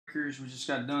We just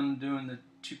got done doing the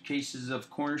 2 cases of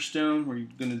Cornerstone. We're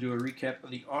going to do a recap of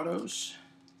the autos.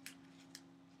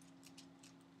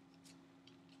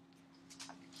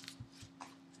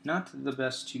 Not the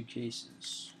best 2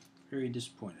 cases. Very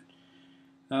disappointed.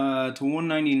 To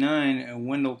 199,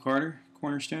 Wendell Carter,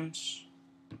 Cornerstones.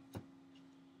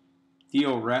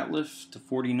 Theo Ratliff to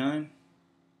 49.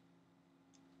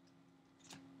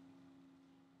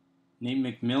 Nate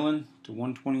McMillan to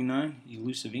 129,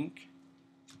 Elusive Ink.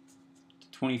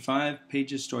 To 25,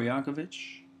 Pages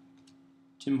Stojakovic.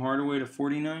 Tim Hardaway to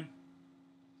 49.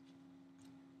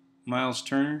 Miles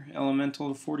Turner,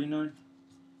 Elemental to 49.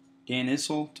 Dan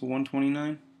Issel to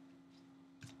 129.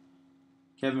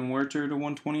 Kevin Werther to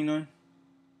 129.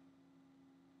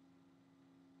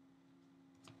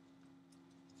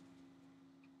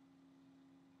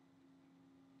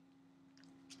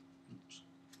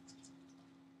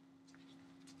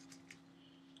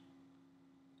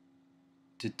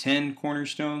 To 10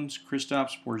 Cornerstones,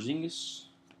 Kristaps Porzingis.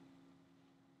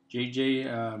 JJ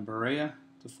Barea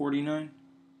to 49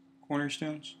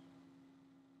 Cornerstones.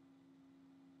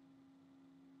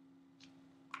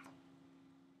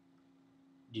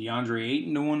 DeAndre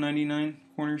Ayton to 199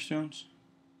 Cornerstones.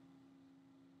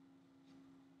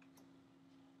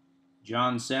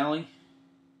 John Sally,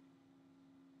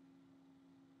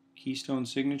 Keystone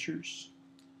Signatures.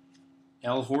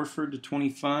 Al Horford to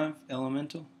 25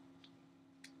 Elemental.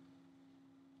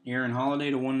 Aaron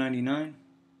Holiday to 199.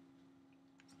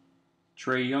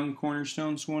 Trae Young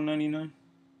Cornerstones to 199.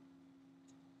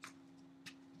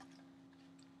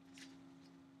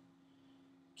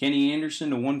 Kenny Anderson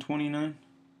to 129.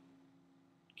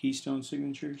 Keystone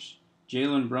Signatures.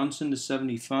 Jalen Brunson to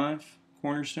 75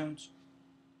 Cornerstones.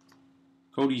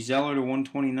 Cody Zeller to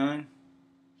 129.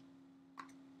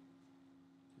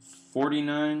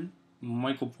 49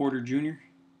 Michael Porter Jr.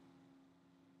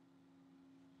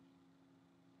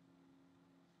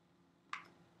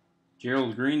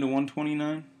 Gerald Green to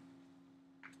 129.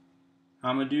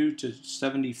 Hamadou to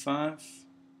 75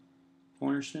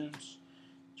 Cornerstones.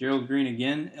 Gerald Green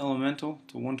again, Elemental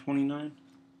to 129.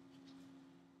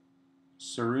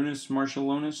 Sarunas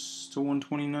Marciulionis to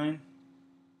 129.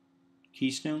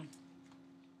 Keystone.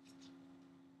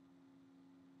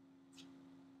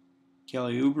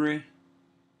 Kelly Oubre,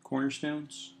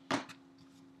 Cornerstones.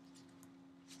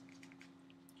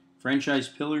 Franchise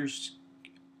Pillars,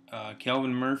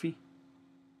 Calvin Murphy.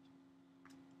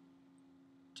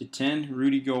 To 10,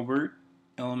 Rudy Gobert,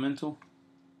 Elemental.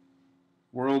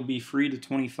 World Be Free to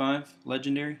 25,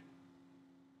 Legendary.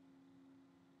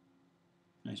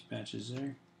 Nice patches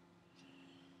there.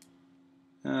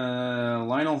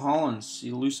 Lionel Hollins,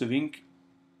 Elusive Ink.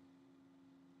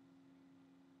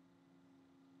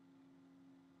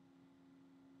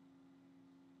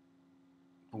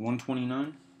 To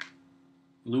 129.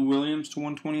 Lou Williams to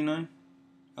 129,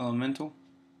 Elemental.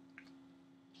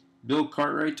 Bill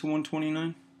Cartwright to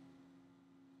 129.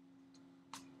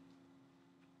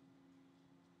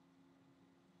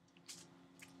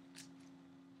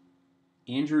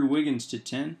 Andrew Wiggins to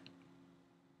 10.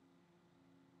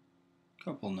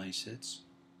 Couple nice hits.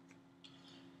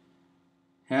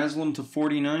 Haslam to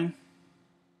 49.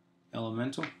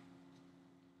 Elemental.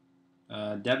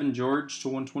 Devin George to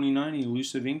 129.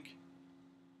 Elusive Ink.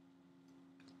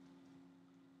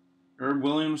 Herb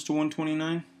Williams to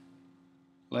 129.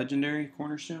 Legendary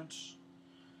Cornerstones.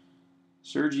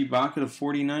 Serge Ibaka to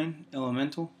 49.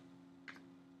 Elemental.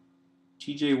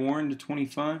 TJ Warren to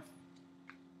 25.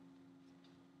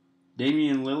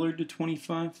 Damian Lillard to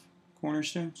 25,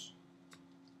 Cornerstones.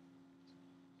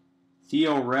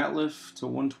 Theo Ratliff to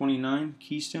 129,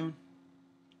 Keystone.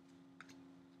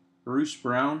 Bruce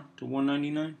Brown to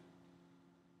 199.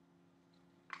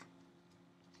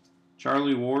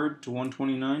 Charlie Ward to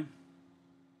 129.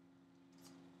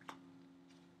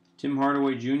 Tim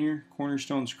Hardaway Jr.,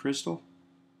 Cornerstones Crystal.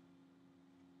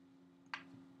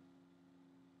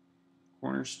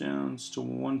 Cornerstones to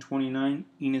 129,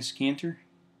 Enes Kanter.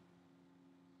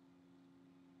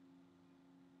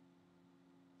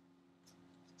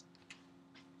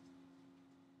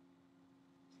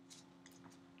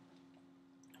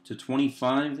 To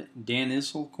 25, Dan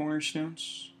Issel,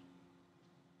 Cornerstones.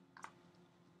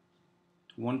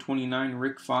 To 129,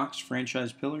 Rick Fox,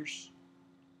 Franchise Pillars.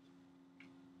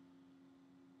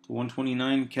 To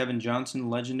 129, Kevin Johnson,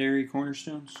 Legendary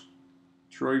Cornerstones.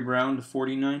 Troy Brown to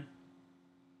 49.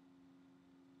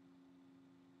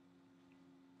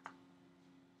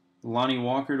 Lonnie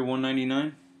Walker to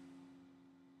 199.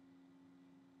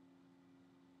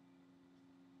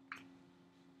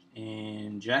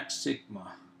 And Jack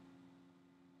Sigma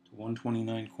to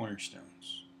 129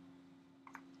 Cornerstones.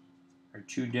 Our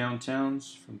 2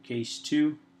 downtowns from case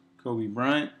 2, Kobe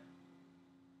Bryant.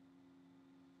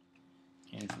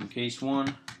 And from case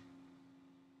 1,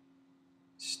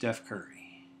 Steph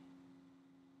Curry.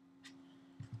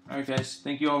 Alright guys,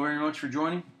 thank you all very much for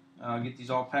joining. I'll get these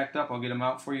all packed up. I'll get them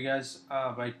out for you guys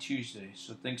by Tuesday.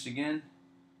 So thanks again,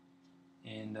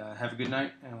 and have a good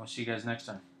night, and we'll see you guys next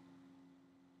time.